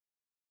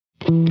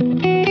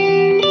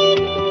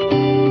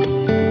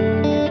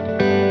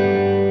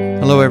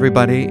Hello,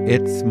 everybody.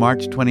 It's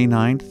March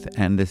 29th,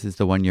 and this is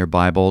the One Year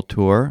Bible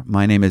Tour.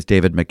 My name is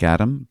David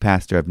MacAdam,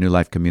 pastor of New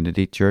Life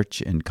Community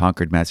Church in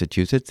Concord,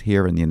 Massachusetts,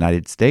 here in the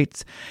United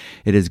States.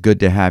 It is good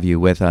to have you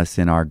with us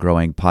in our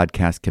growing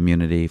podcast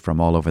community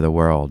from all over the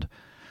world.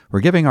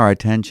 We're giving our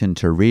attention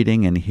to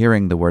reading and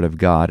hearing the Word of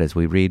God as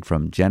we read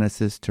from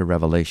Genesis to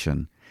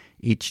Revelation.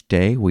 Each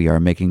day, we are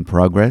making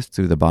progress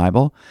through the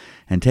Bible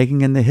and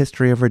taking in the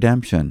history of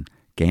redemption,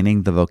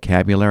 gaining the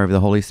vocabulary of the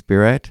Holy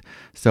Spirit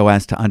so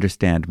as to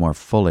understand more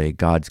fully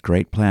God's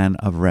great plan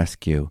of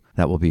rescue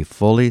that will be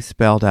fully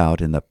spelled out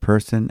in the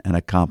person and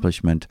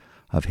accomplishment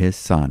of His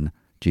Son,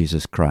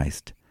 Jesus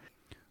Christ.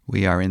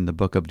 We are in the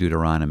book of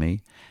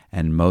Deuteronomy,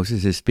 and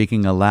Moses is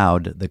speaking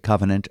aloud the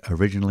covenant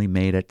originally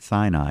made at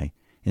Sinai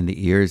in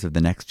the ears of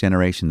the next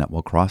generation that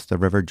will cross the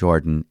river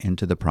Jordan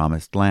into the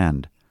promised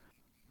land.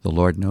 The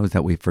Lord knows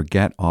that we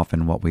forget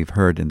often what we've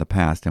heard in the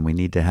past, and we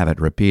need to have it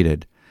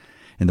repeated.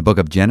 In the book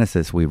of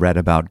Genesis, we read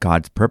about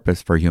God's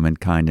purpose for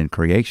humankind in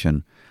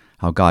creation,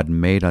 how God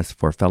made us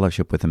for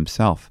fellowship with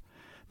Himself.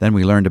 Then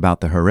we learned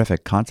about the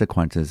horrific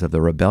consequences of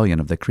the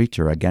rebellion of the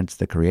creature against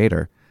the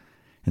Creator.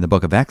 In the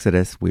book of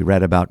Exodus, we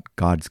read about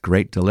God's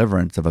great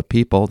deliverance of a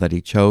people that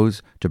He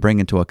chose to bring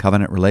into a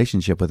covenant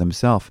relationship with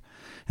Himself,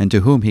 and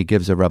to whom He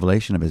gives a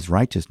revelation of His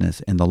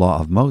righteousness in the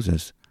law of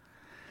Moses.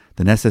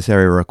 The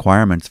necessary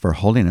requirements for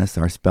holiness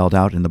are spelled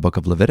out in the book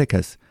of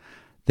Leviticus.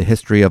 The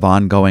history of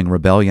ongoing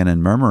rebellion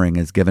and murmuring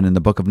is given in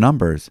the book of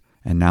Numbers,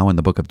 and now in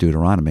the book of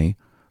Deuteronomy.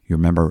 You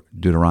remember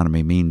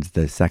Deuteronomy means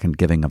the second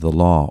giving of the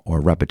law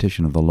or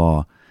repetition of the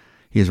law.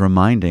 He is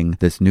reminding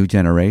this new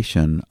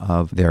generation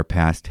of their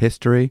past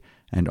history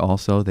and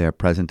also their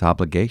present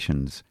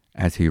obligations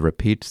as he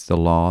repeats the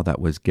law that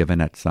was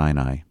given at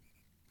Sinai.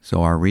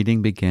 So our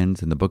reading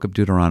begins in the book of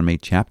Deuteronomy,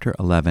 chapter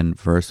 11,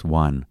 verse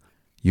 1.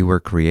 You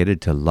were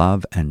created to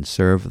love and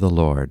serve the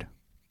Lord.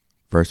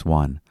 Verse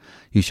 1.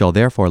 You shall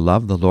therefore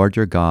love the Lord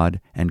your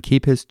God, and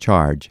keep His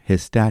charge,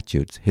 His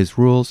statutes, His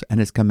rules, and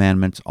His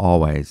commandments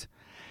always.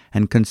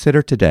 And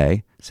consider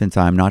today, since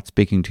I am not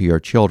speaking to your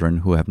children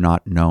who have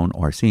not known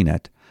or seen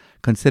it,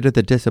 consider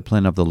the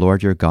discipline of the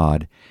Lord your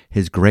God,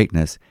 His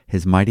greatness,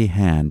 His mighty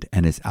hand,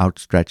 and His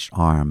outstretched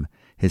arm,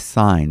 His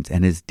signs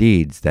and His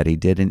deeds that He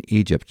did in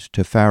Egypt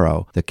to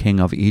Pharaoh, the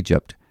king of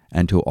Egypt,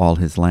 and to all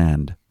his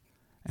land.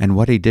 And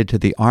what He did to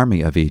the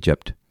army of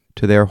Egypt,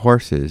 to their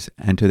horses,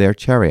 and to their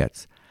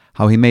chariots,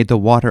 how He made the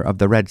water of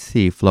the Red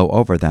Sea flow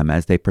over them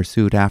as they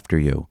pursued after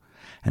you,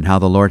 and how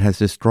the Lord has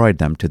destroyed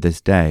them to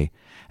this day,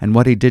 and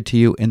what He did to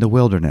you in the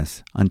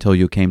wilderness until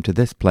you came to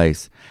this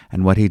place,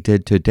 and what He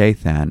did to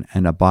Dathan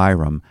and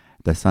Abiram,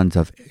 the sons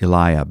of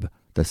Eliab,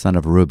 the son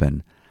of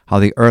Reuben, how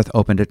the earth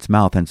opened its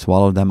mouth and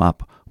swallowed them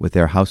up with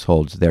their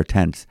households, their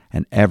tents,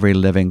 and every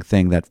living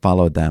thing that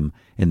followed them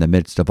in the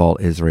midst of all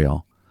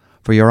Israel.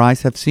 For your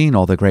eyes have seen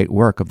all the great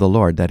work of the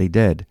Lord that He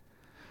did.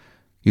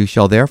 You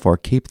shall therefore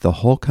keep the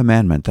whole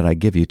commandment that I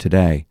give you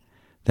today,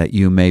 that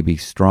you may be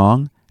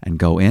strong and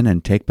go in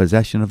and take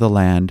possession of the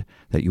land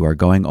that you are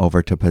going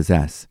over to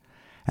possess,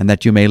 and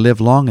that you may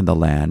live long in the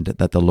land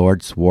that the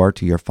Lord swore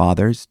to your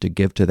fathers to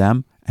give to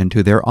them and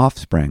to their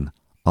offspring,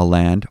 a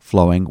land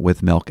flowing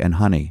with milk and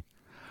honey.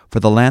 For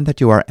the land that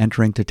you are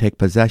entering to take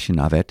possession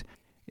of it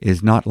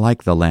is not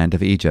like the land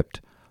of Egypt,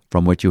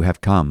 from which you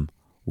have come,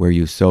 where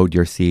you sowed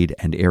your seed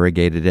and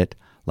irrigated it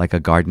like a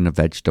garden of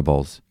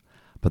vegetables.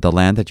 But the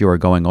land that you are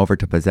going over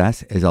to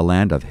possess is a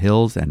land of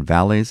hills and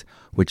valleys,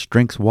 which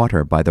drinks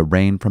water by the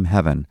rain from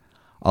heaven,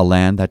 a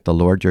land that the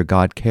Lord your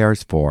God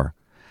cares for.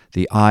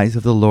 The eyes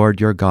of the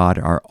Lord your God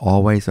are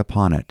always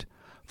upon it,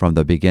 from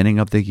the beginning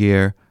of the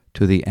year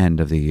to the end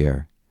of the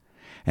year.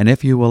 And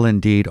if you will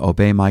indeed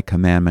obey my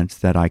commandments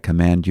that I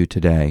command you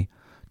today,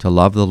 to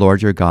love the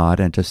Lord your God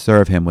and to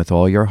serve Him with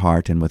all your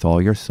heart and with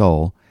all your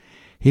soul,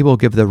 He will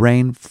give the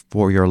rain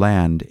for your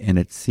land in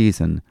its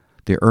season,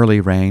 the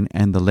early rain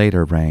and the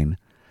later rain,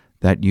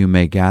 that you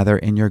may gather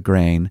in your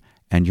grain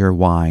and your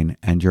wine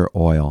and your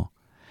oil.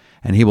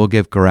 And He will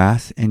give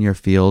grass in your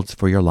fields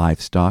for your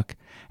livestock,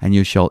 and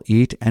you shall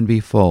eat and be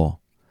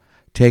full.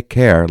 Take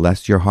care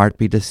lest your heart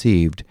be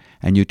deceived,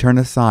 and you turn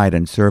aside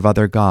and serve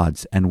other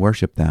gods and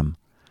worship them.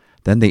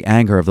 Then the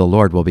anger of the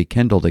Lord will be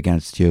kindled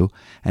against you,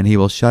 and He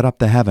will shut up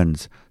the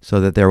heavens, so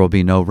that there will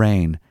be no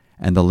rain,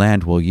 and the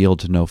land will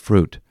yield no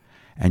fruit,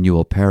 and you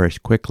will perish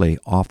quickly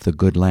off the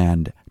good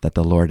land that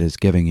the Lord is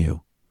giving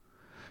you.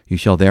 You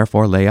shall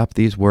therefore lay up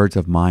these words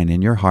of mine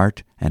in your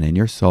heart and in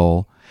your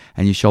soul,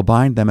 and you shall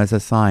bind them as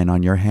a sign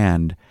on your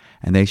hand,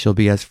 and they shall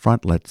be as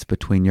frontlets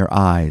between your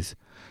eyes.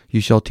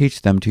 You shall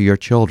teach them to your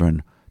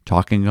children,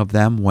 talking of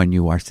them when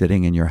you are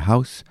sitting in your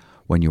house,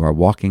 when you are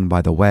walking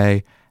by the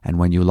way, and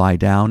when you lie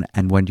down,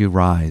 and when you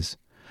rise.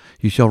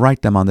 You shall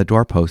write them on the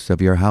doorposts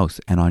of your house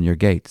and on your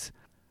gates,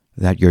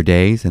 that your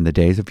days and the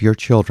days of your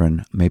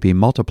children may be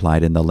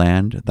multiplied in the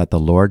land that the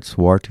Lord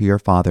swore to your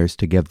fathers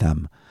to give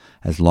them,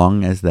 as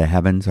long as the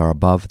heavens are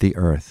above the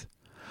earth.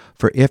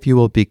 For if you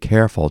will be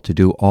careful to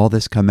do all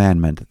this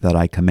commandment that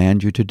I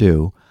command you to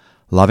do,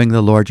 loving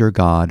the Lord your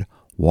God,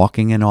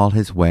 walking in all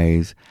his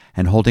ways,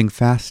 and holding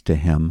fast to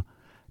him,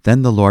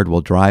 then the Lord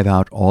will drive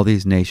out all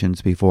these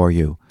nations before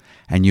you,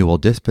 and you will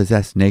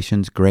dispossess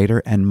nations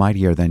greater and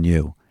mightier than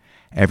you.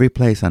 Every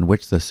place on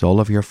which the sole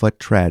of your foot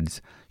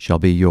treads shall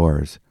be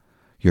yours.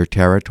 Your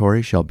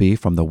territory shall be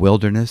from the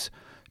wilderness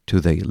to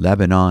the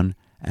Lebanon,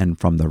 and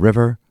from the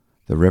river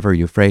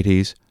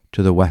Euphrates,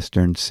 to the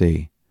western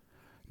sea.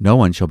 No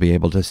one shall be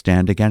able to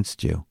stand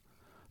against you.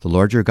 The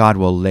Lord your God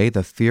will lay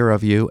the fear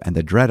of you and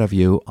the dread of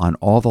you on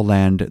all the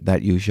land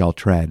that you shall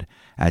tread,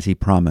 as he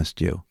promised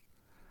you.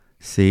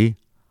 See,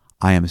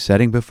 I am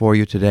setting before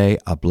you today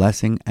a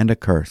blessing and a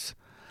curse.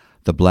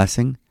 The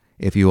blessing,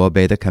 if you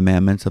obey the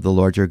commandments of the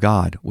Lord your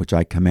God, which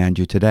I command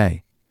you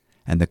today.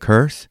 And the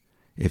curse,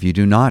 if you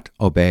do not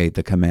obey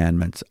the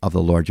commandments of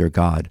the Lord your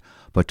God,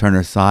 but turn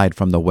aside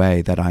from the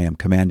way that I am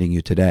commanding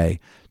you today,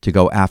 to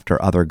go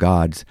after other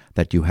gods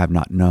that you have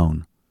not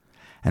known.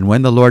 And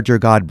when the Lord your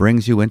God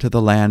brings you into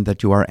the land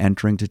that you are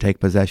entering to take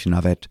possession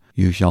of it,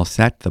 you shall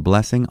set the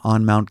blessing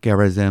on Mount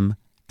Gerizim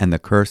and the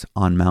curse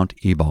on Mount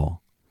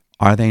Ebal.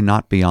 Are they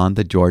not beyond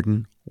the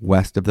Jordan,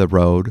 west of the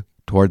road,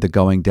 toward the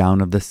going down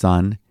of the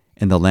sun,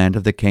 in the land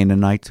of the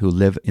Canaanites who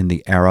live in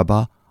the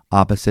Arabah,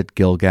 opposite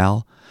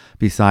Gilgal,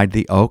 beside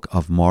the oak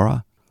of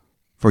Moreh?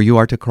 For you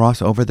are to cross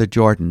over the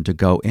Jordan to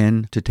go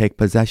in to take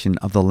possession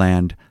of the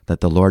land that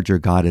the Lord your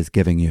God is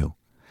giving you.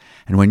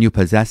 And when you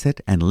possess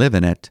it and live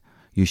in it,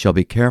 you shall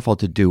be careful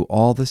to do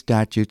all the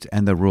statutes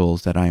and the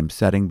rules that I am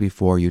setting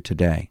before you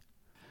today.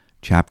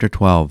 Chapter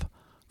 12.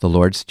 The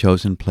Lord's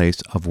Chosen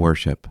Place of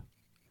Worship.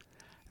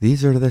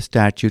 These are the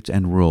statutes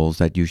and rules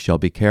that you shall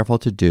be careful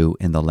to do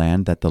in the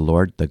land that the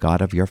Lord, the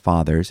God of your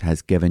fathers,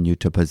 has given you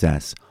to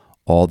possess,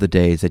 all the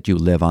days that you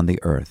live on the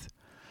earth.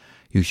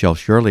 You shall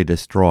surely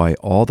destroy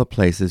all the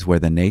places where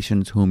the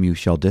nations whom you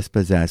shall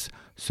dispossess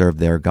serve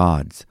their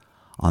gods,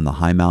 on the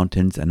high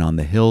mountains and on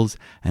the hills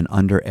and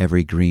under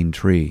every green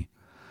tree.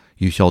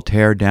 You shall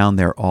tear down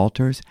their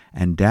altars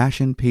and dash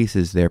in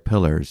pieces their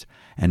pillars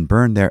and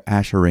burn their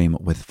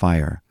asherim with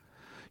fire.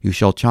 You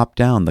shall chop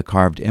down the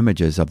carved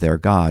images of their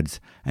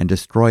gods and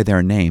destroy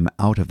their name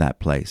out of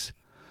that place.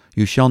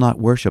 You shall not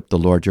worship the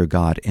Lord your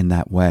God in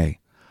that way,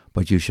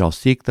 but you shall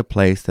seek the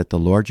place that the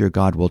Lord your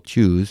God will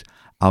choose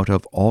out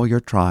of all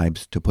your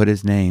tribes to put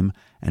his name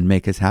and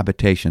make his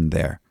habitation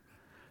there.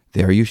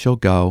 There you shall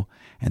go,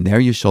 and there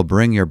you shall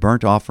bring your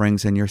burnt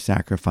offerings and your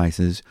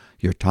sacrifices,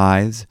 your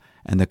tithes,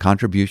 and the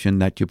contribution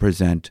that you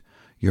present,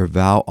 your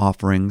vow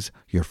offerings,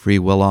 your free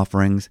will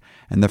offerings,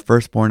 and the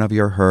firstborn of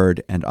your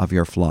herd and of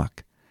your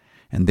flock.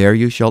 And there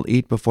you shall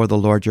eat before the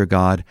Lord your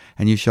God,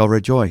 and you shall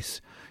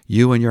rejoice,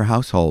 you and your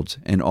households,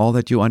 in all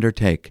that you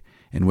undertake,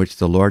 in which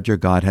the Lord your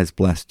God has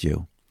blessed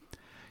you.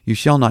 You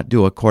shall not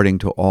do according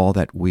to all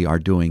that we are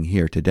doing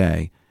here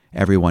today,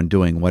 everyone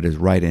doing what is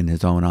right in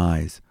his own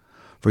eyes.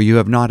 For you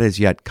have not as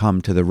yet come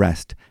to the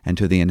rest and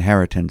to the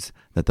inheritance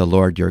that the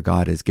Lord your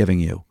God is giving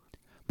you.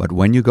 But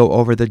when you go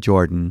over the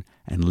Jordan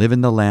and live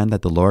in the land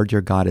that the Lord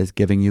your God is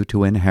giving you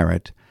to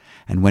inherit,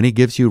 and when he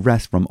gives you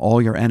rest from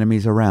all your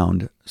enemies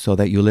around, so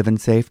that you live in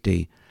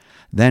safety,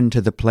 then to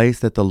the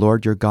place that the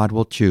Lord your God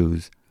will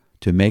choose,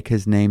 to make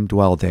his name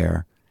dwell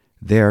there,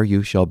 there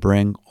you shall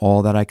bring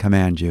all that I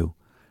command you,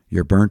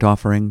 your burnt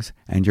offerings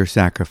and your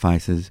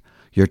sacrifices,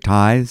 your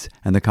tithes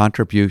and the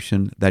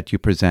contribution that you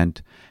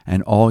present,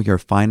 and all your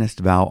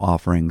finest vow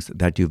offerings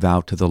that you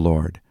vow to the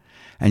Lord.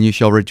 And you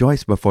shall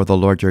rejoice before the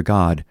Lord your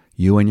God,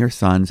 you and your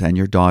sons and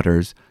your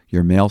daughters,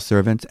 your male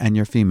servants and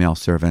your female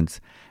servants,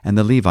 and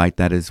the Levite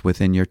that is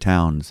within your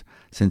towns,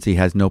 since he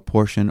has no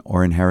portion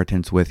or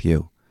inheritance with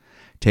you.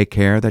 Take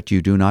care that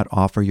you do not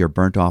offer your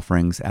burnt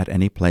offerings at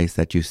any place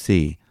that you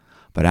see,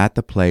 but at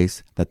the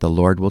place that the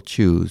Lord will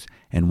choose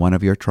in one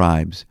of your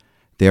tribes.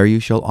 There you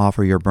shall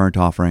offer your burnt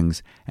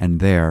offerings, and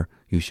there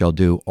you shall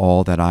do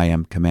all that I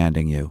am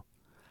commanding you.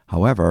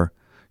 However,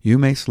 you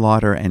may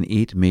slaughter and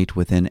eat meat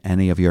within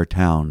any of your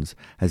towns,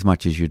 as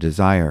much as you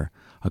desire,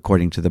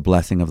 according to the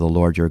blessing of the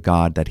Lord your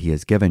God that he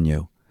has given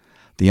you.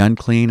 The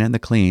unclean and the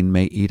clean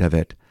may eat of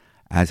it,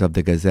 as of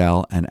the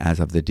gazelle and as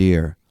of the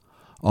deer.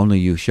 Only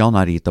you shall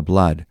not eat the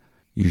blood.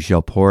 You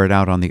shall pour it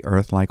out on the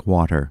earth like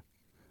water.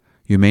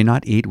 You may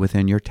not eat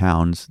within your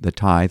towns the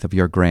tithe of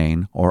your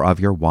grain, or of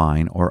your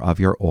wine, or of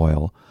your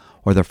oil,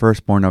 or the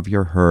firstborn of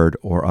your herd,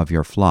 or of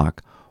your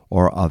flock,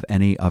 or of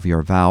any of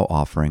your vow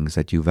offerings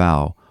that you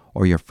vow,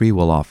 or your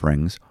freewill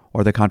offerings,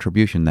 or the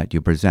contribution that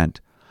you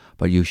present.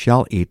 But you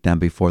shall eat them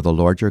before the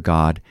Lord your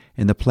God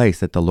in the place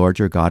that the Lord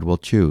your God will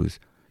choose,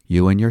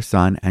 you and your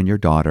son and your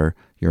daughter,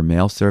 your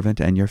male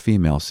servant and your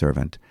female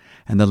servant,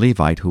 and the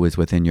Levite who is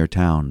within your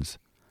towns.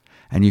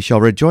 And you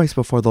shall rejoice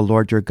before the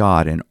Lord your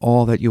God in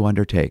all that you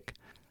undertake.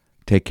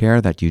 Take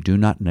care that you do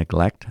not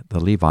neglect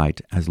the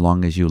Levite as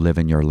long as you live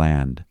in your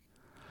land.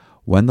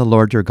 When the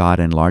Lord your God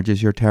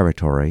enlarges your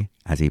territory,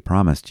 as he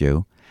promised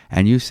you,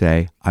 and you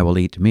say, I will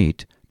eat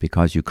meat,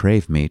 because you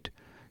crave meat,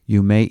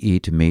 you may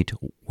eat meat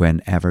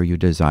whenever you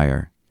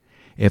desire.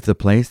 If the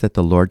place that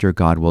the Lord your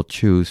God will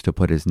choose to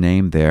put his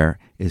name there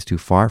is too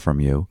far from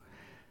you,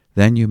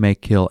 then you may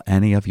kill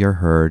any of your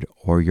herd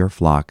or your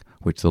flock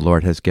which the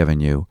Lord has given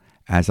you,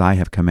 as I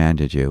have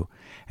commanded you,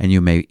 and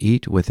you may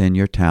eat within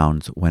your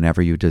towns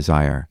whenever you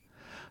desire.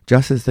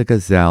 Just as the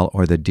gazelle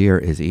or the deer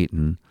is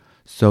eaten,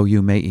 so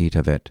you may eat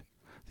of it.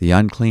 The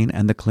unclean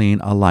and the clean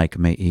alike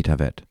may eat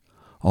of it.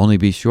 Only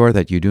be sure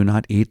that you do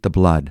not eat the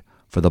blood,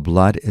 for the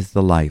blood is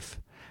the life,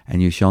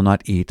 and you shall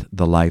not eat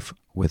the life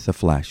with the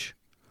flesh.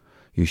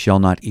 You shall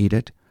not eat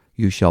it,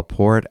 you shall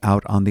pour it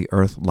out on the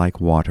earth like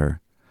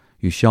water.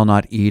 You shall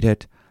not eat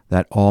it,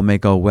 that all may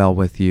go well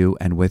with you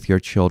and with your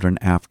children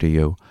after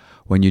you,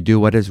 when you do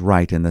what is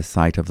right in the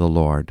sight of the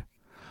Lord.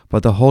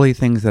 But the holy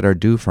things that are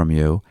due from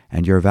you,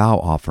 and your vow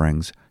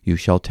offerings, you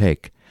shall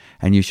take,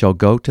 and you shall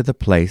go to the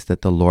place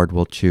that the Lord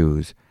will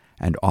choose,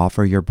 and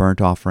offer your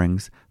burnt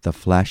offerings, the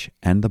flesh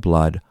and the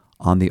blood,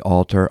 on the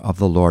altar of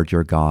the Lord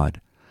your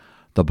God.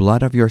 The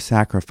blood of your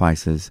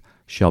sacrifices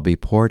shall be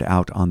poured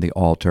out on the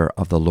altar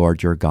of the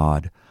Lord your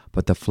God,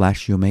 but the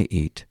flesh you may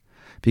eat.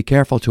 Be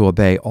careful to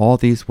obey all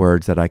these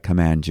words that I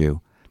command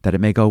you, that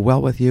it may go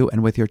well with you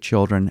and with your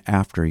children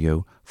after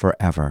you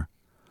forever,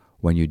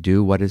 when you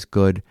do what is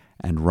good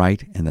and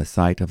right in the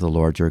sight of the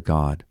Lord your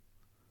God.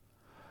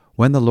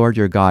 When the Lord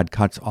your God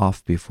cuts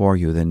off before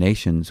you the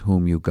nations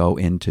whom you go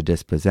in to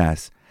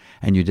dispossess,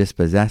 and you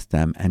dispossess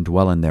them and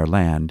dwell in their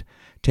land,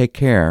 take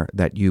care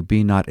that you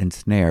be not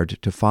ensnared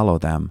to follow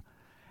them,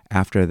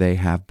 after they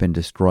have been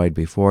destroyed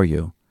before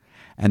you,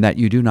 and that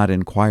you do not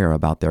inquire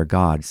about their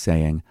gods,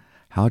 saying,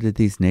 How did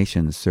these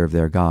nations serve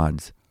their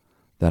gods?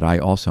 That I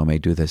also may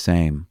do the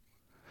same.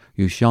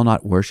 You shall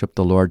not worship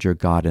the Lord your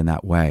God in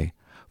that way,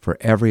 for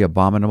every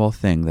abominable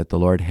thing that the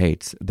Lord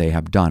hates they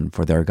have done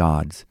for their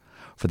gods,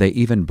 for they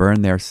even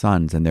burn their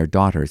sons and their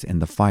daughters in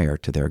the fire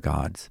to their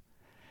gods.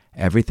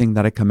 Everything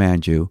that I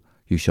command you,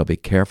 you shall be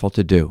careful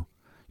to do.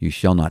 You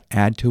shall not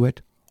add to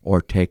it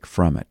or take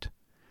from it.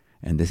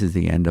 And this is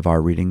the end of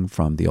our reading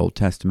from the Old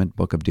Testament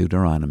book of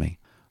Deuteronomy.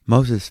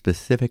 Moses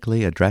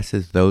specifically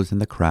addresses those in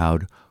the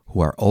crowd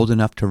who are old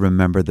enough to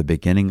remember the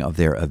beginning of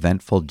their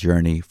eventful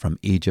journey from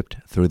Egypt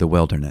through the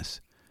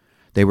wilderness.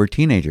 They were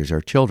teenagers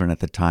or children at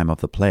the time of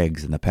the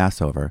plagues and the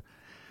Passover.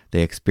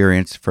 They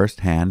experienced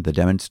firsthand the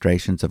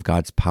demonstrations of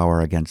God's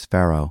power against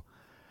Pharaoh.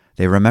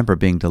 They remember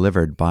being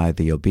delivered by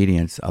the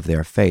obedience of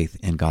their faith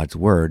in God's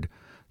word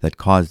that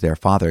caused their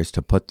fathers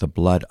to put the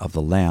blood of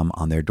the lamb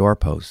on their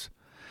doorposts.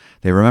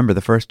 They remember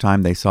the first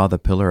time they saw the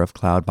pillar of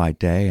cloud by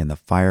day and the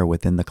fire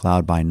within the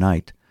cloud by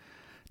night.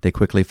 They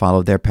quickly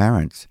followed their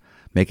parents,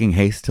 making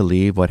haste to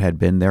leave what had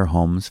been their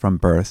homes from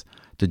birth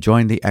to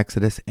join the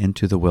exodus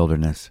into the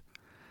wilderness.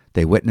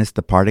 They witnessed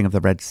the parting of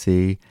the Red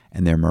Sea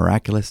and their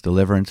miraculous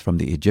deliverance from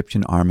the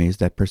Egyptian armies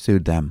that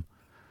pursued them.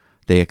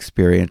 They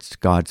experienced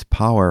God's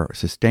power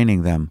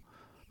sustaining them,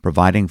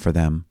 providing for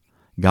them,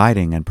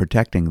 guiding and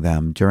protecting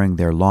them during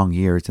their long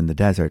years in the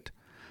desert.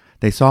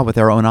 They saw with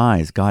their own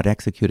eyes God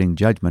executing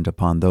judgment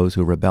upon those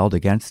who rebelled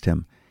against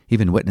him,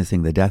 even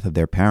witnessing the death of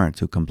their parents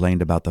who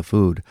complained about the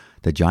food,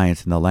 the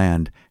giants in the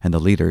land, and the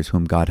leaders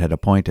whom God had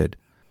appointed.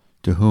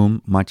 To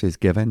whom much is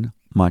given,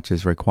 much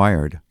is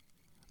required.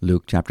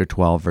 Luke chapter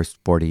 12, verse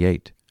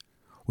 48.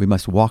 We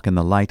must walk in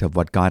the light of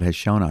what God has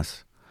shown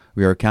us.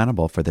 We are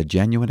accountable for the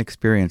genuine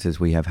experiences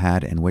we have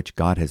had in which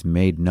God has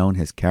made known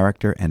his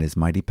character and his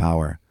mighty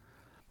power.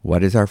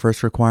 What is our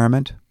first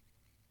requirement?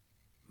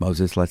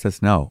 Moses lets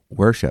us know,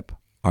 worship.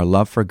 Our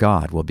love for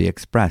God will be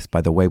expressed by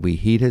the way we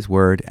heed his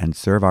word and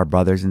serve our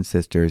brothers and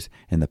sisters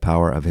in the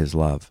power of his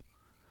love.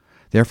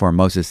 Therefore,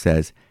 Moses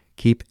says,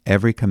 keep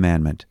every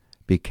commandment,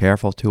 be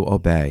careful to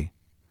obey.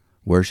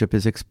 Worship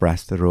is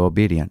expressed through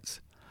obedience.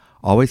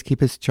 Always keep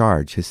his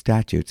charge, his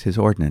statutes, his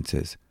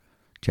ordinances.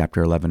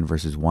 Chapter 11,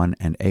 verses 1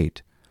 and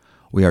 8.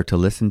 We are to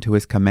listen to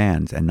his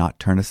commands and not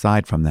turn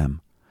aside from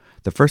them.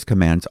 The first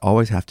commands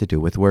always have to do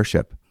with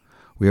worship.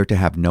 We are to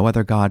have no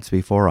other gods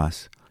before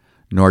us,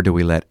 nor do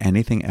we let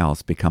anything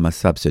else become a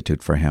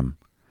substitute for him.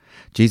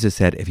 Jesus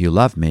said, if you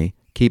love me,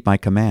 keep my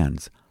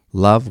commands.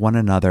 Love one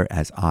another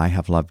as I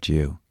have loved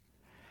you.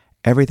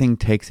 Everything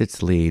takes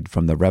its lead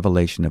from the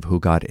revelation of who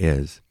God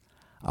is.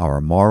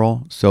 Our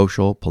moral,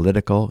 social,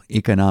 political,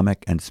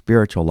 economic, and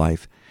spiritual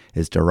life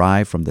is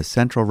derived from the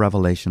central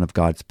revelation of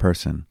God's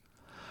person.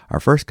 Our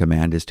first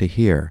command is to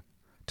hear,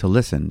 to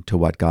listen to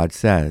what God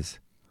says.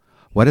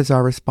 What is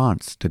our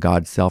response to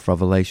God's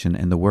self-revelation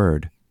in the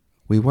Word?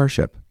 We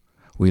worship.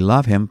 We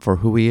love him for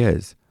who he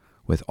is,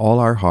 with all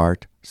our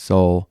heart,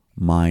 soul,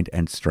 mind,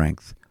 and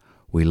strength.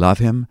 We love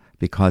him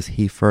because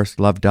he first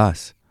loved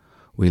us.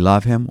 We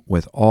love him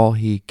with all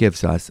he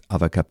gives us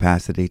of a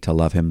capacity to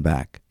love him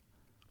back.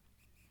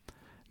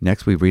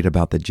 Next, we read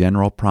about the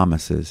general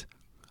promises,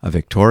 a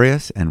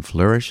victorious and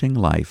flourishing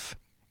life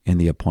in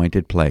the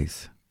appointed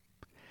place.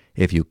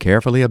 If you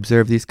carefully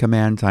observe these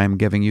commands I am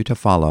giving you to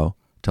follow,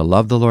 to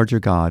love the Lord your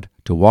God,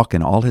 to walk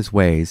in all his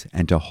ways,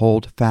 and to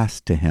hold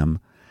fast to him,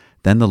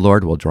 then the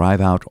Lord will drive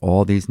out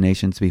all these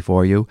nations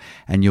before you,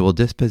 and you will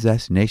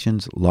dispossess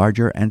nations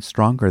larger and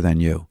stronger than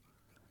you.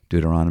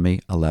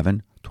 Deuteronomy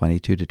 11,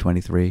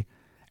 22-23,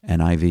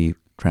 NIV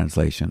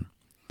translation.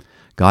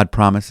 God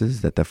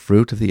promises that the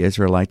fruit of the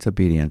Israelites'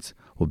 obedience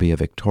will be a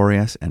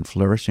victorious and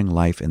flourishing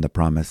life in the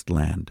promised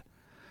land.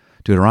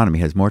 Deuteronomy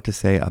has more to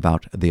say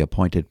about the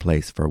appointed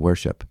place for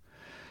worship.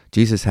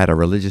 Jesus had a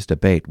religious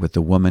debate with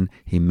the woman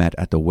he met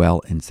at the well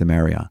in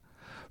Samaria.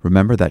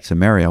 Remember that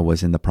Samaria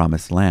was in the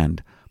Promised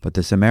Land, but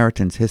the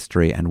Samaritans'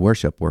 history and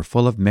worship were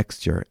full of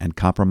mixture and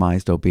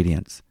compromised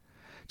obedience.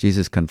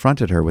 Jesus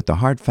confronted her with the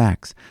hard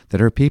facts that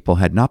her people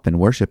had not been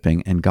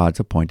worshiping in God's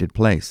appointed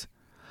place.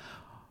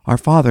 "Our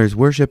fathers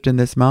worshipped in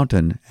this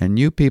mountain, and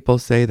you people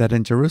say that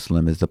in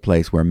Jerusalem is the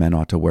place where men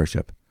ought to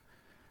worship."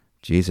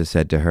 Jesus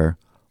said to her,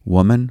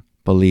 "Woman,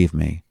 believe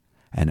me,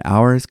 an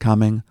hour is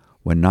coming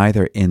when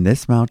neither in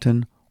this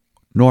mountain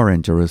nor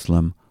in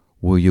Jerusalem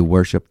will you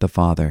worship the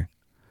Father.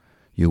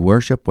 You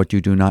worship what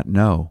you do not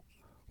know.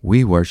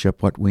 We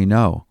worship what we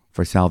know,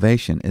 for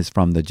salvation is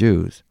from the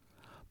Jews.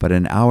 But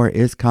an hour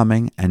is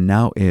coming, and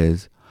now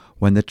is,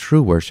 when the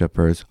true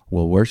worshippers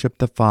will worship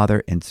the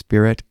Father in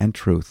spirit and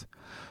truth.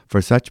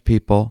 For such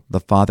people the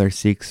Father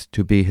seeks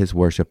to be his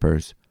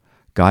worshippers.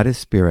 God is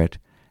spirit,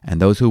 and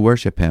those who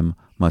worship him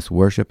must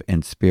worship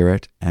in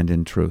spirit and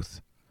in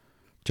truth."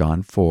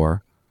 John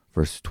 4,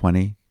 verse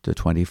 20 to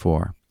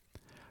 24.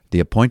 The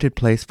appointed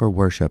place for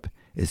worship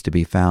is to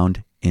be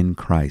found in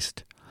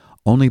Christ.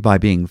 Only by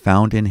being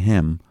found in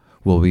him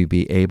will we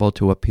be able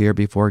to appear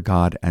before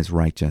God as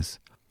righteous.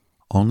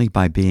 Only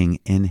by being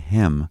in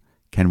him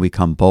can we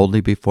come boldly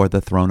before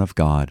the throne of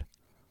God.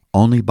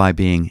 Only by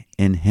being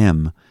in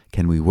him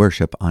can we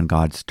worship on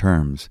God's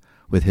terms,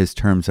 with his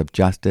terms of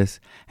justice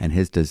and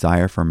his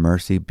desire for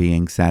mercy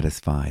being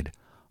satisfied.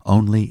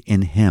 Only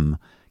in him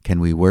can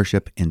we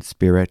worship in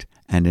spirit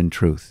and in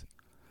truth.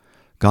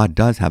 God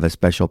does have a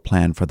special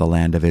plan for the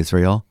land of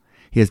Israel.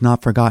 He has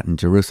not forgotten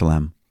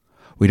Jerusalem.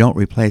 We don't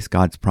replace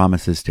God's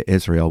promises to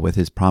Israel with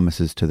his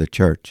promises to the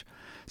church.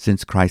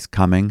 Since Christ's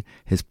coming,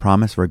 his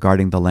promise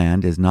regarding the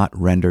land is not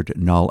rendered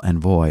null and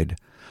void,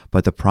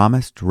 but the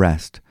promised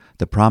rest,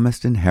 the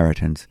promised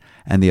inheritance,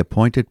 and the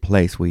appointed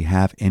place we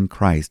have in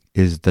Christ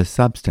is the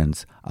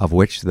substance of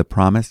which the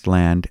promised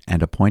land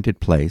and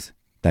appointed place,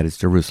 that is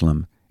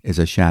Jerusalem, is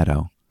a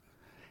shadow.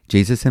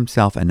 Jesus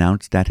himself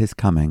announced at his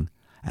coming,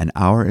 "An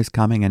hour is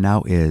coming and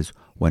now is,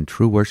 when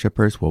true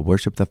worshippers will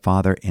worship the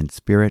Father in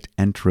spirit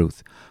and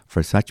truth.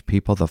 For such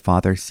people the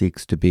Father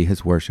seeks to be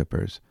his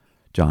worshippers."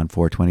 John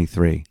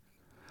 4:23.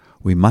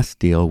 We must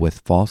deal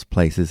with false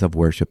places of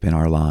worship in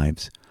our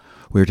lives.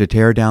 We are to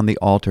tear down the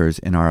altars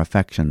in our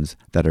affections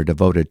that are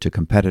devoted to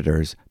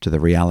competitors to the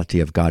reality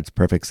of God's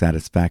perfect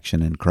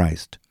satisfaction in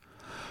Christ.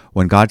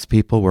 When God's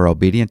people were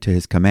obedient to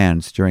his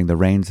commands during the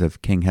reigns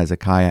of King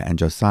Hezekiah and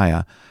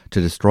Josiah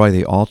to destroy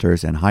the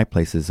altars and high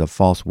places of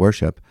false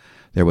worship,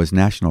 there was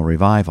national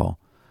revival.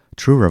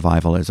 True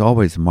revival is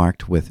always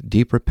marked with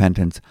deep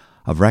repentance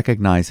of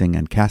recognizing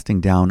and casting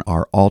down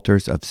our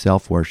altars of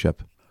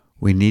self-worship.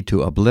 We need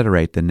to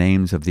obliterate the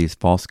names of these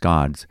false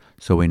gods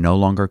so we no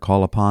longer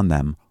call upon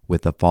them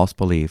with the false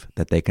belief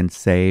that they can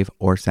save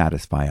or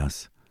satisfy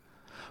us.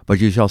 "But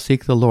you shall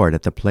seek the Lord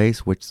at the place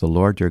which the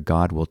Lord your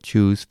God will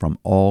choose from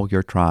all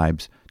your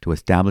tribes to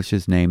establish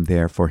his name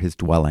there for his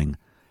dwelling,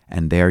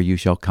 and there you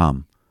shall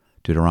come."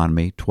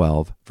 Deuteronomy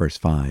 12, verse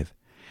 5.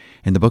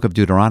 In the book of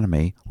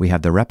Deuteronomy, we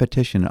have the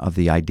repetition of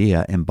the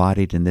idea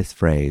embodied in this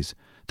phrase,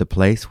 "the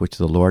place which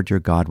the Lord your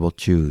God will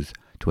choose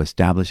to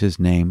establish his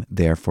name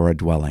there for a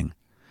dwelling."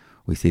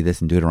 We see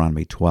this in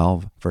Deuteronomy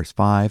 12, verse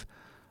 5,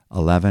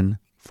 11,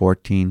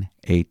 14,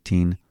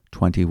 18,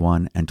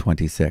 21, and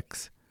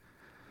 26.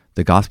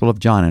 The Gospel of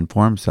John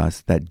informs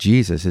us that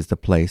Jesus is the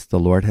place the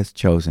Lord has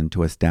chosen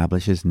to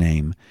establish his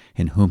name,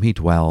 in whom he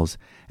dwells,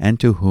 and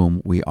to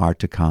whom we are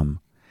to come.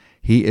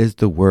 He is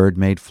the Word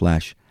made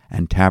flesh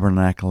and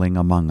tabernacling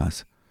among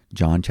us.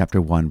 John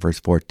chapter 1, verse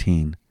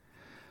 14.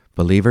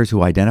 Believers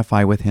who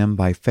identify with him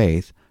by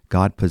faith,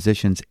 God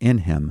positions in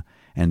him,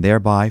 and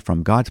thereby,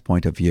 from God's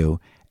point of view,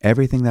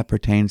 everything that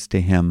pertains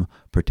to him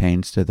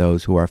pertains to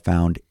those who are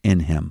found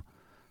in him.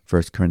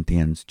 1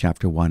 Corinthians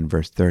chapter 1,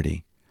 verse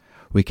 30.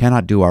 We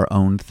cannot do our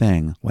own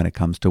thing when it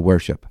comes to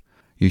worship.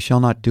 You shall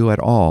not do at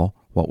all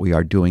what we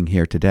are doing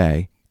here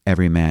today,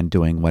 every man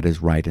doing what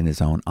is right in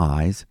his own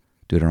eyes.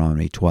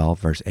 Deuteronomy 12,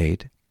 verse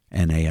 8,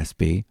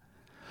 NASB.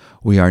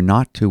 We are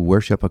not to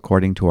worship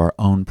according to our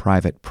own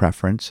private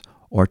preference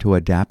or to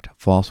adapt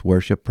false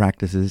worship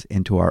practices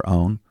into our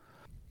own.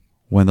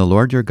 When the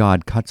Lord your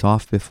God cuts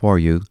off before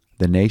you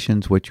the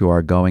nations which you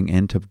are going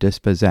in to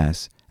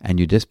dispossess, and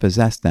you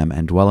dispossess them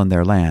and dwell in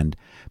their land,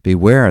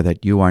 beware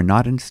that you are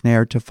not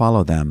ensnared to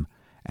follow them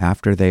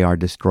after they are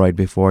destroyed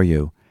before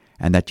you,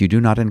 and that you do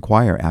not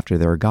inquire after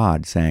their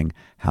gods, saying,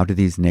 "How do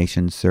these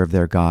nations serve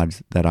their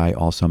gods, that I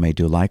also may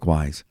do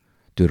likewise?"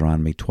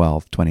 Deuteronomy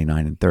 12,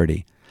 29, and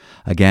 30.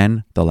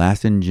 Again, the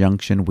last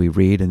injunction we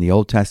read in the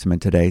Old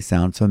Testament today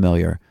sounds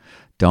familiar.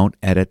 Don't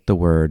edit the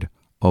word,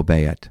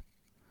 obey it.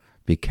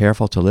 Be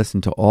careful to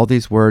listen to all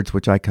these words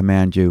which I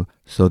command you,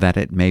 so that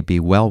it may be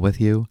well with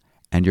you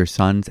and your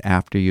sons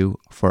after you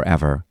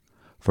forever.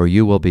 For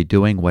you will be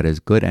doing what is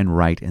good and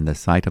right in the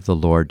sight of the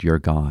Lord your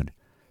God.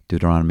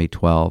 Deuteronomy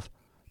 12,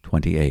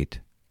 28.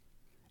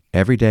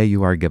 Every day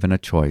you are given a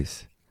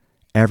choice.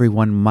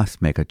 Everyone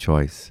must make a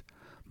choice.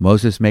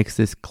 Moses makes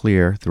this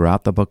clear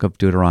throughout the book of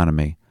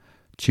Deuteronomy.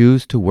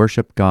 Choose to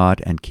worship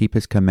God and keep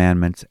His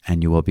commandments,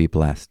 and you will be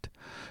blessed.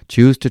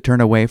 Choose to turn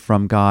away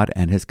from God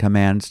and His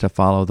commands to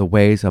follow the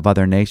ways of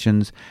other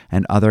nations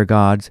and other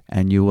gods,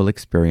 and you will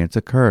experience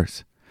a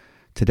curse.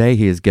 Today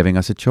He is giving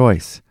us a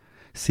choice.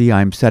 See, I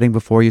am setting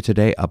before you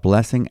today a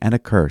blessing and a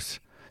curse.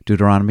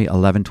 Deuteronomy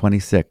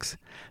 11:26.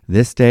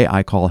 This day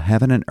I call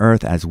heaven and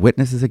earth as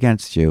witnesses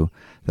against you,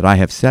 that I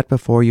have set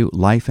before you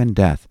life and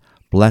death,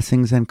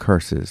 blessings and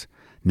curses.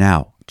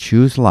 Now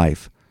choose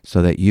life,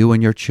 so that you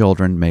and your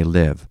children may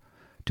live.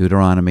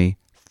 Deuteronomy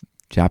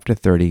chapter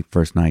 30,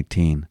 verse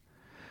 19.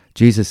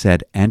 Jesus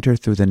said, "Enter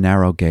through the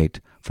narrow gate,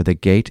 for the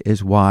gate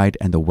is wide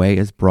and the way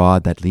is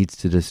broad that leads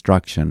to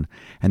destruction,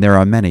 and there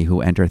are many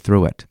who enter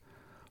through it.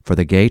 For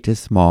the gate is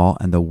small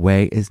and the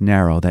way is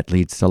narrow that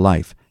leads to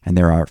life, and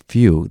there are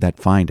few that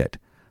find it."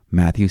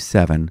 Matthew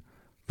 7,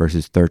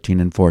 verses 13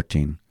 and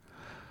 14.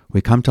 We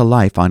come to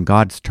life on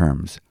God's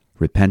terms,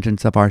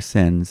 repentance of our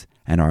sins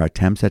and our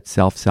attempts at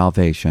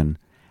self-salvation,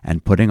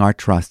 and putting our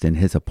trust in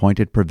His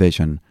appointed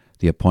provision,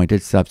 the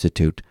appointed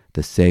substitute,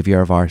 the Savior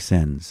of our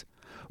sins.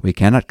 We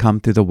cannot come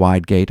through the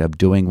wide gate of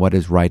doing what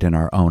is right in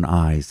our own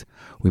eyes.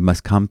 We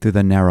must come through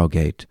the narrow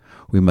gate.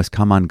 We must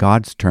come on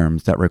God's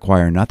terms that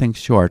require nothing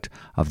short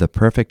of the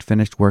perfect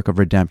finished work of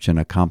redemption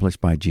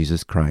accomplished by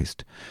Jesus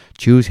Christ.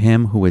 Choose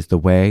Him who is the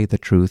way, the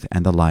truth,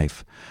 and the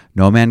life.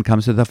 No man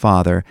comes to the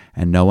Father,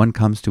 and no one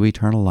comes to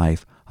eternal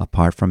life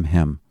apart from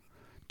Him.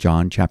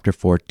 John chapter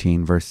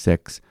 14, verse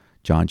 6,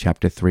 John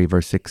chapter 3,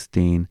 verse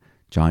 16,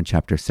 John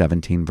chapter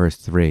 17, verse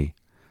 3.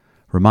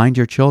 Remind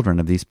your children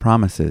of these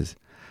promises.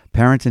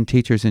 Parents and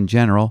teachers in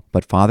general,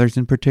 but fathers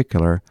in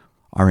particular,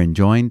 are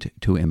enjoined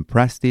to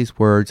impress these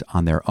words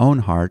on their own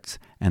hearts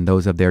and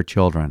those of their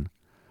children.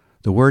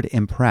 The word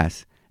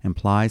impress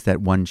implies that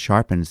one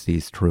sharpens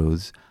these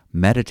truths,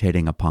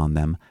 meditating upon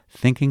them,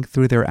 thinking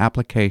through their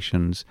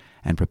applications,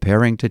 and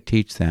preparing to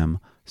teach them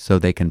so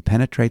they can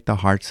penetrate the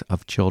hearts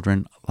of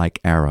children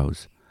like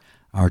arrows.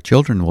 Our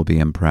children will be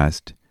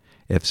impressed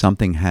if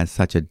something has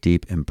such a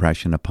deep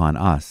impression upon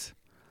us.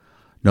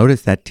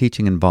 Notice that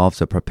teaching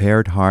involves a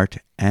prepared heart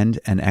and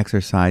an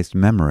exercised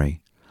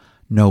memory.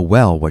 Know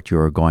well what you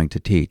are going to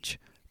teach.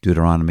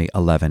 Deuteronomy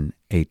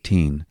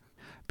 11:18.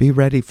 Be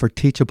ready for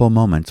teachable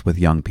moments with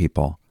young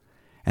people,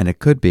 and it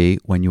could be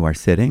when you are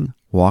sitting,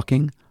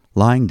 walking,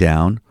 lying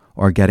down,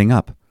 or getting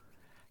up.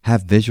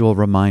 Have visual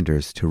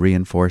reminders to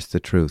reinforce the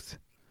truth.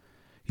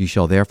 You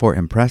shall therefore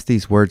impress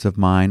these words of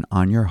mine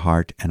on your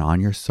heart and on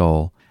your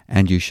soul,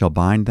 and you shall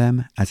bind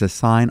them as a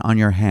sign on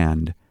your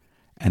hand,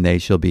 and they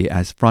shall be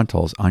as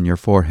frontals on your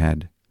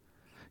forehead.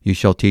 You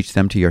shall teach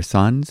them to your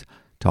sons,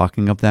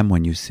 talking of them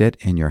when you sit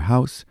in your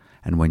house,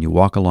 and when you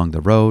walk along the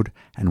road,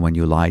 and when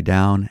you lie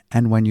down,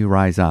 and when you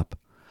rise up.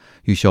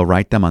 You shall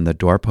write them on the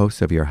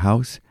doorposts of your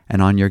house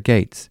and on your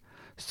gates,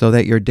 so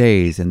that your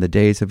days and the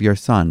days of your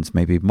sons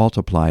may be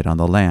multiplied on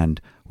the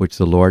land which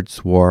the Lord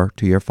swore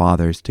to your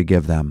fathers to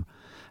give them,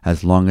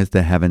 as long as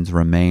the heavens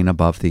remain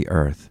above the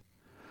earth.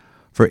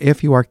 For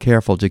if you are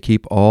careful to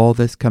keep all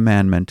this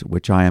commandment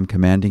which I am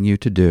commanding you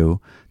to do,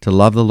 to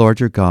love the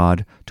Lord your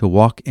God, to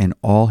walk in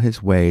all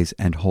His ways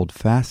and hold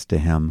fast to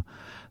Him,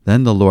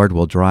 then the Lord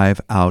will drive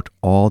out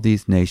all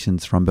these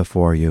nations from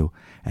before you,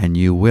 and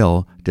you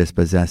will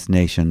dispossess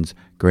nations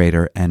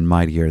greater and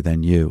mightier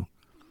than you.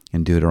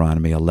 In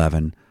Deuteronomy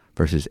 11,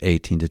 verses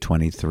 18 to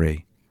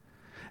 23.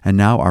 And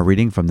now our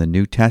reading from the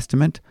New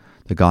Testament,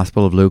 the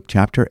Gospel of Luke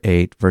chapter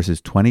 8,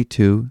 verses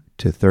 22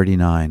 to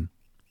 39.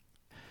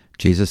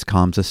 Jesus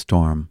calms a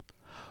storm.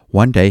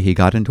 One day He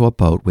got into a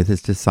boat with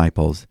His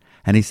disciples,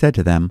 and He said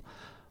to them,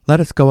 "Let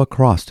us go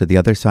across to the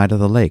other side of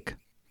the lake."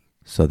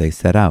 So they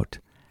set out,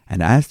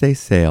 and as they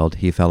sailed,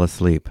 He fell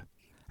asleep.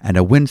 And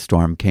a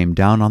windstorm came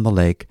down on the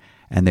lake,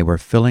 and they were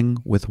filling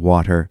with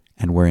water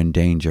and were in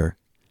danger.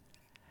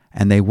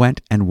 And they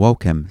went and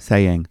woke Him,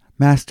 saying,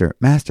 "Master,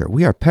 Master,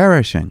 we are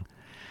perishing."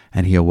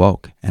 And He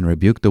awoke and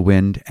rebuked the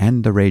wind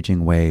and the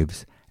raging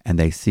waves, and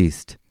they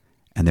ceased,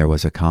 and there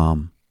was a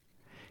calm.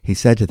 He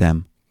said to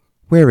them,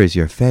 "Where is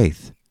your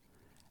faith?"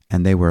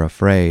 And they were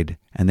afraid,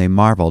 and they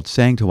marveled,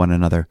 saying to one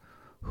another,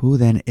 "Who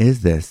then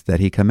is this, that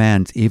He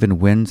commands even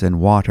winds and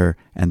water,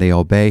 and they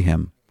obey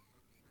Him?"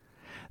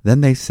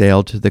 Then they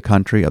sailed to the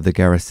country of the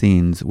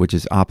Gerasenes, which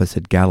is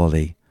opposite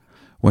Galilee.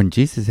 When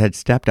Jesus had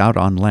stepped out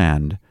on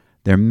land,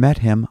 there met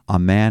Him a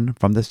man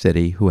from the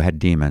city who had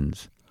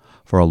demons.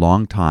 For a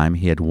long time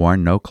he had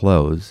worn no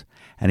clothes,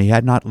 and he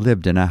had not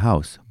lived in a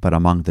house, but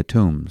among the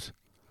tombs.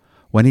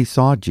 When he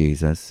saw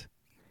Jesus,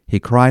 he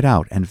cried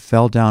out and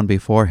fell down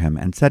before Him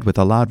and said with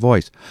a loud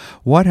voice,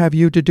 "What have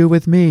you to do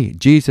with me,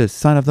 Jesus,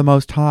 Son of the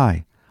Most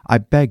High? I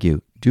beg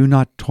you, do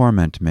not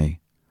torment me."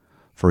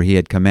 For he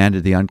had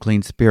commanded the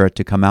unclean spirit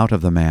to come out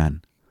of the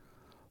man.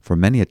 For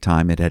many a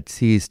time it had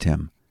seized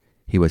him.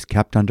 He was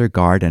kept under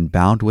guard and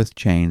bound with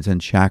chains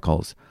and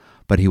shackles,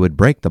 but he would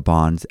break the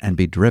bonds and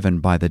be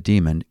driven by the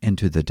demon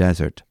into the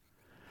desert.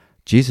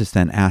 Jesus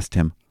then asked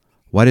him,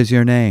 "What is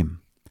your name?"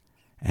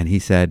 And he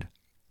said,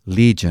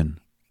 "Legion,"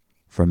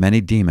 for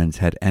many demons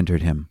had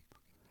entered him.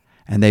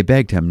 and they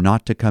begged him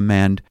not to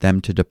command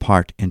them to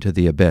depart into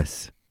the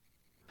abyss.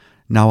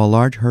 Now a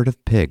large herd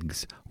of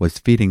pigs was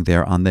feeding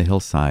there on the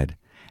hillside,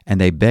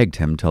 and they begged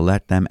him to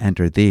let them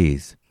enter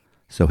these.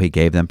 So he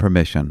gave them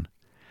permission.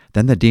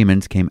 Then the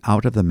demons came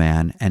out of the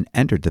man and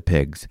entered the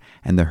pigs,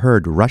 and the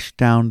herd rushed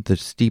down the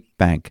steep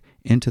bank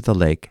into the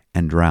lake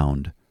and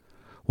drowned.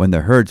 When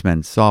the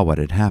herdsmen saw what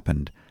had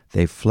happened,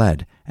 they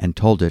fled and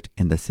told it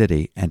in the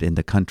city and in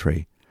the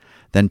country.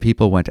 Then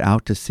people went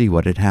out to see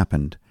what had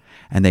happened.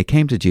 And they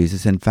came to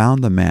Jesus and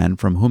found the man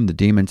from whom the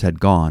demons had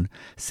gone,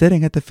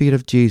 sitting at the feet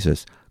of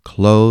Jesus,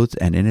 clothed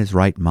and in his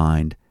right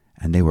mind,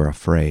 and they were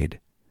afraid.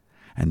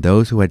 And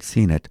those who had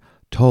seen it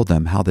told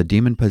them how the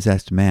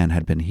demon-possessed man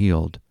had been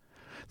healed.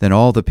 Then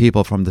all the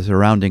people from the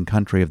surrounding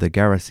country of the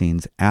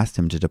Gerasenes asked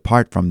him to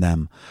depart from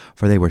them,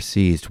 for they were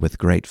seized with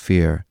great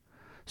fear.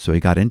 So he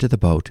got into the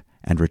boat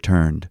and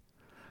returned.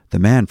 The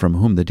man from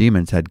whom the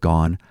demons had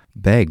gone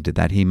begged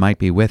that he might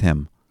be with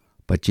him.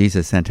 But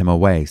Jesus sent him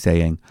away,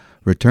 saying,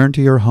 "Return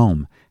to your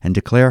home, and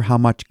declare how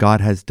much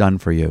God has done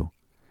for you."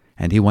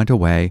 And he went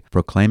away,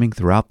 proclaiming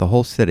throughout the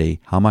whole city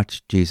how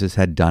much Jesus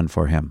had done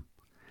for him.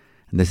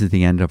 And this is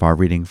the end of our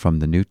reading from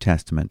the New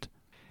Testament.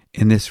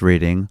 In this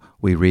reading,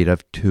 we read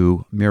of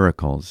two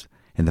miracles.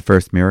 In the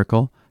first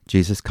miracle,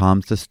 Jesus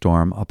calms the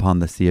storm upon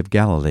the Sea of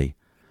Galilee,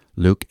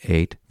 Luke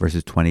 8,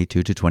 verses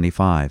 22 to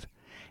 25.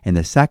 In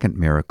the second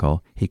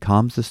miracle, he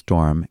calms the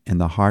storm in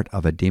the heart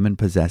of a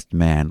demon-possessed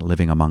man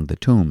living among the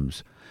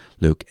tombs,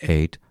 Luke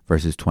 8,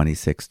 verses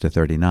 26 to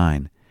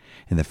 39.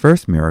 In the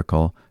first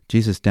miracle,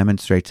 Jesus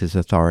demonstrates his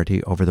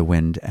authority over the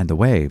wind and the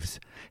waves.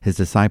 His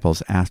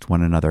disciples asked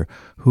one another,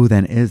 "Who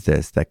then is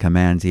this that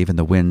commands even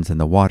the winds and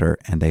the water,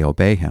 and they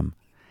obey him?"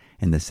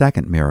 In the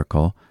second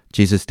miracle,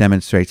 Jesus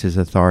demonstrates his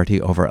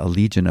authority over a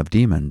legion of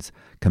demons,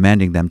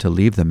 commanding them to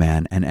leave the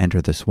man and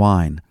enter the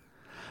swine.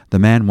 The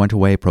man went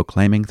away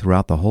proclaiming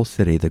throughout the whole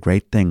city the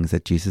great things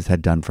that Jesus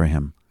had done for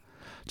him.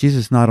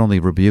 Jesus not only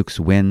rebukes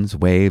winds,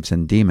 waves,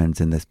 and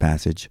demons in this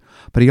passage,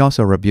 but he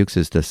also rebukes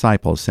his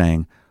disciples,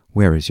 saying,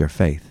 "Where is your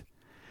faith?"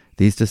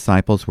 These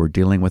disciples were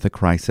dealing with a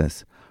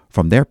crisis.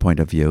 From their point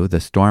of view, the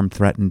storm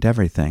threatened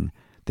everything,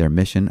 their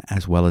mission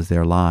as well as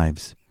their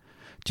lives.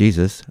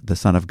 Jesus, the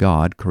Son of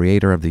God,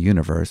 creator of the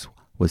universe,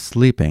 was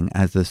sleeping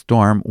as the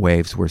storm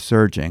waves were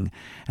surging,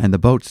 and the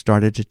boat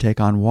started to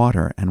take on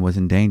water and was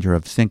in danger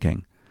of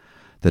sinking.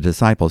 The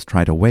disciples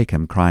tried to wake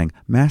him, crying,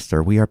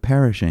 "Master, we are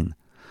perishing."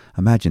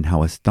 Imagine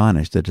how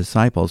astonished the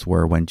disciples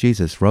were when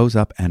Jesus rose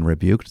up and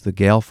rebuked the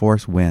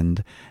gale-force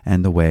wind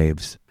and the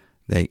waves.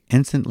 They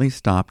instantly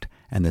stopped,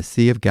 and the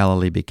Sea of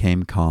Galilee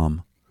became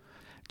calm.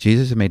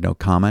 Jesus made no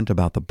comment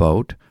about the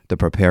boat, the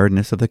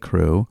preparedness of the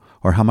crew,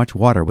 or how much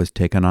water was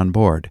taken on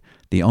board.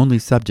 The only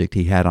subject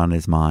he had on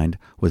his mind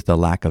was the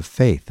lack of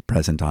faith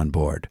present on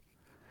board.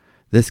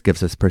 This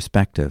gives us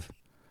perspective.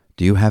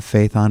 Do you have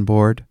faith on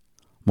board?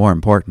 More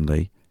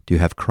importantly, do you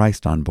have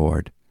Christ on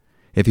board?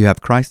 If you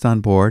have Christ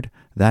on board,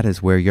 that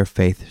is where your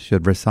faith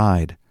should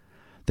reside.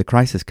 The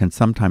crisis can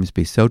sometimes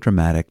be so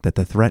dramatic that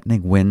the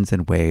threatening winds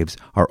and waves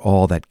are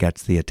all that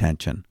gets the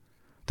attention.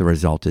 The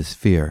result is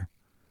fear.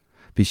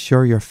 Be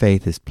sure your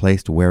faith is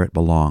placed where it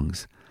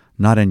belongs,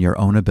 not in your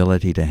own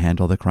ability to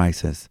handle the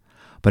crisis,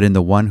 but in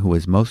the one who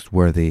is most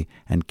worthy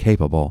and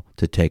capable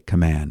to take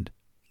command.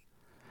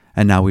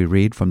 And now we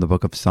read from the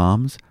book of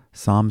Psalms,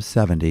 Psalm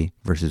 70,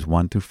 verses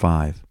 1 through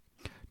 5.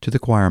 To the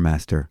choir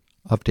master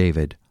of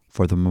David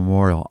for the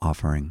memorial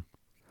offering.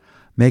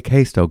 Make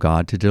haste, O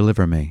God, to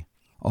deliver me.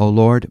 O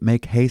Lord,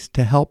 make haste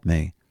to help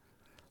me.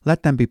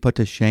 Let them be put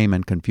to shame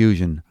and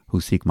confusion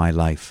who seek my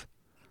life.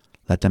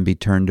 Let them be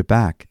turned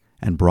back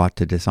and brought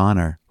to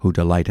dishonor who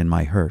delight in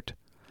my hurt.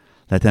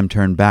 Let them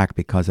turn back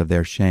because of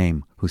their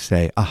shame who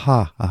say,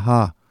 "Aha,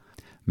 aha."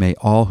 May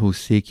all who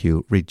seek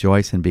you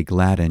rejoice and be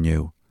glad in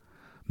you.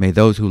 May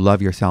those who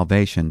love your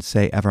salvation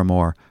say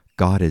evermore,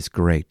 "God is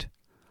great."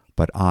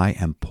 But I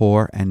am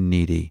poor and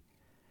needy.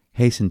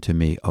 Hasten to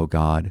me, O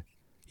God.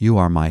 You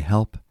are my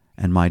help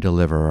and my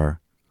deliverer.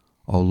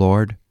 O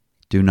Lord,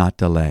 do not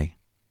delay.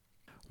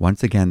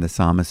 Once again, the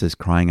psalmist is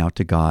crying out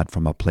to God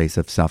from a place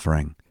of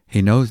suffering.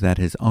 He knows that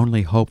his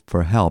only hope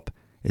for help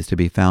is to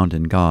be found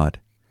in God.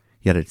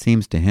 Yet it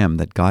seems to him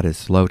that God is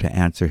slow to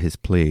answer his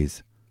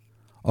pleas.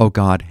 O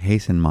God,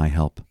 hasten my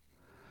help.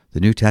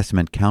 The New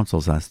Testament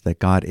counsels us that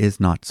God is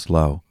not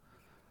slow.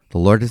 The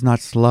Lord is not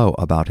slow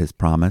about his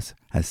promise,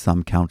 as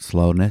some count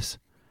slowness,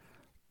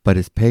 but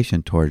is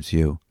patient towards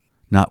you,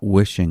 not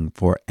wishing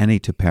for any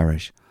to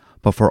perish,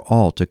 but for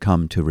all to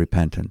come to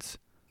repentance.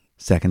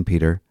 2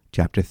 Peter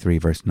chapter 3,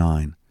 verse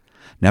 9.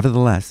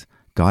 Nevertheless,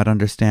 God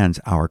understands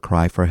our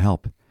cry for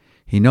help.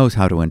 He knows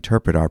how to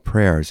interpret our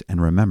prayers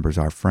and remembers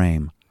our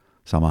frame.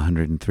 Psalm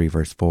 103,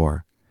 verse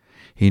 4.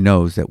 He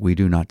knows that we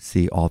do not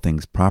see all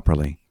things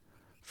properly.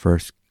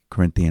 1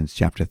 Corinthians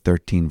chapter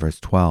 13, verse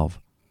 12.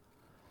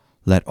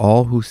 Let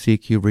all who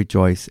seek you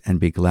rejoice and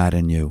be glad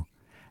in you,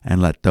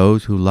 and let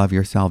those who love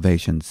your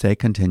salvation say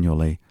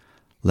continually,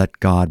 "Let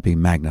God be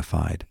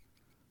magnified."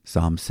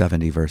 Psalm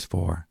 70, verse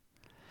 4.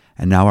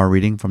 And now our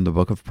reading from the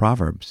book of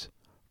Proverbs,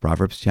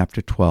 Proverbs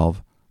chapter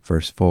 12,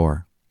 verse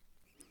 4.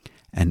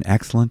 An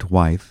excellent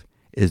wife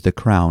is the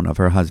crown of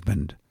her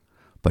husband,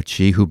 but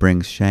she who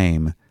brings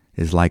shame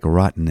is like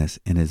rottenness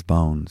in his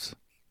bones.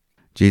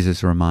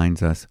 Jesus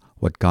reminds us,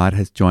 what God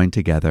has joined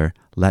together,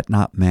 let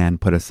not man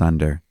put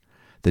asunder.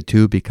 The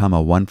two become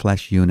a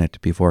one-flesh unit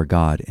before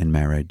God in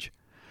marriage.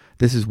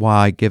 This is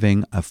why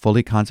giving a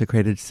fully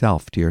consecrated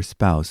self to your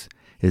spouse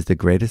is the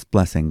greatest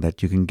blessing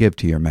that you can give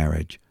to your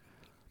marriage.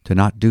 To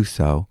not do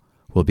so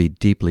will be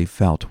deeply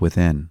felt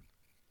within.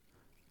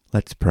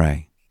 Let's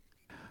pray.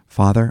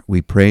 Father,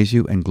 we praise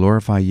you and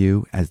glorify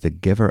you as the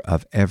giver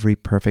of every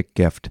perfect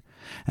gift.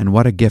 And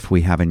what a gift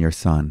we have in your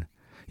Son.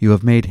 You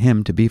have made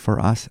him to be for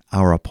us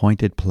our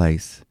appointed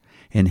place.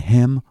 In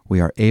him we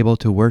are able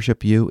to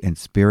worship you in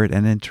spirit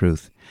and in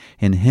truth.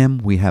 In him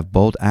we have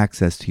bold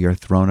access to your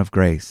throne of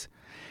grace.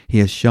 He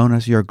has shown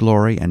us your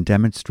glory and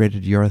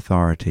demonstrated your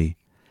authority.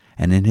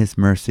 And in his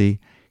mercy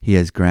he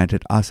has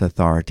granted us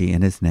authority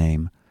in his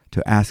name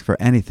to ask for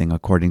anything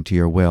according to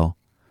your will.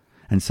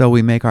 And so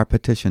we make our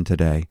petition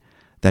today,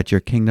 that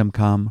your kingdom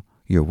come,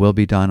 your will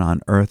be done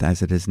on earth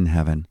as it is in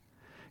heaven.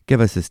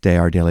 Give us this day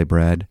our daily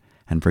bread,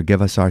 and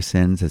forgive us our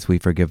sins as we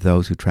forgive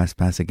those who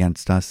trespass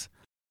against us.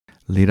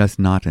 Lead us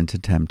not into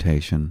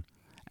temptation,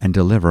 and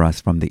deliver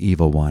us from the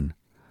evil one.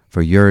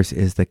 For yours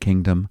is the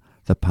kingdom,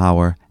 the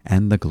power,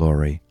 and the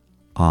glory.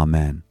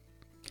 Amen.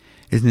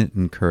 Isn't it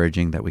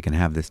encouraging that we can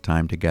have this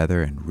time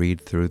together and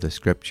read through the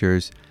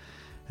scriptures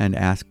and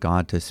ask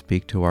God to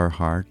speak to our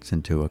hearts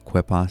and to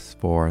equip us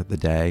for the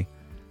day?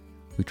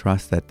 We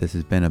trust that this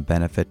has been a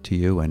benefit to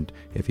you, and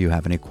if you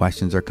have any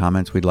questions or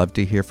comments, we'd love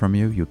to hear from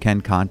you. You can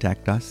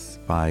contact us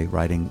by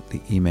writing the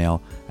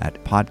email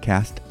at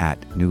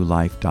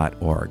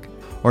podcast@newlife.org.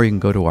 Or you can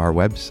go to our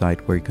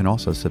website, where you can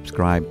also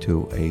subscribe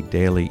to a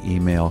daily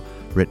email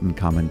written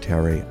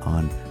commentary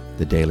on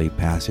the daily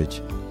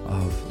passage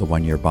of the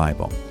One Year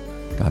Bible.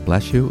 God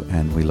bless you,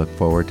 and we look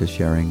forward to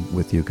sharing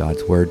with you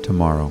God's Word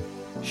tomorrow.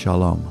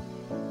 Shalom.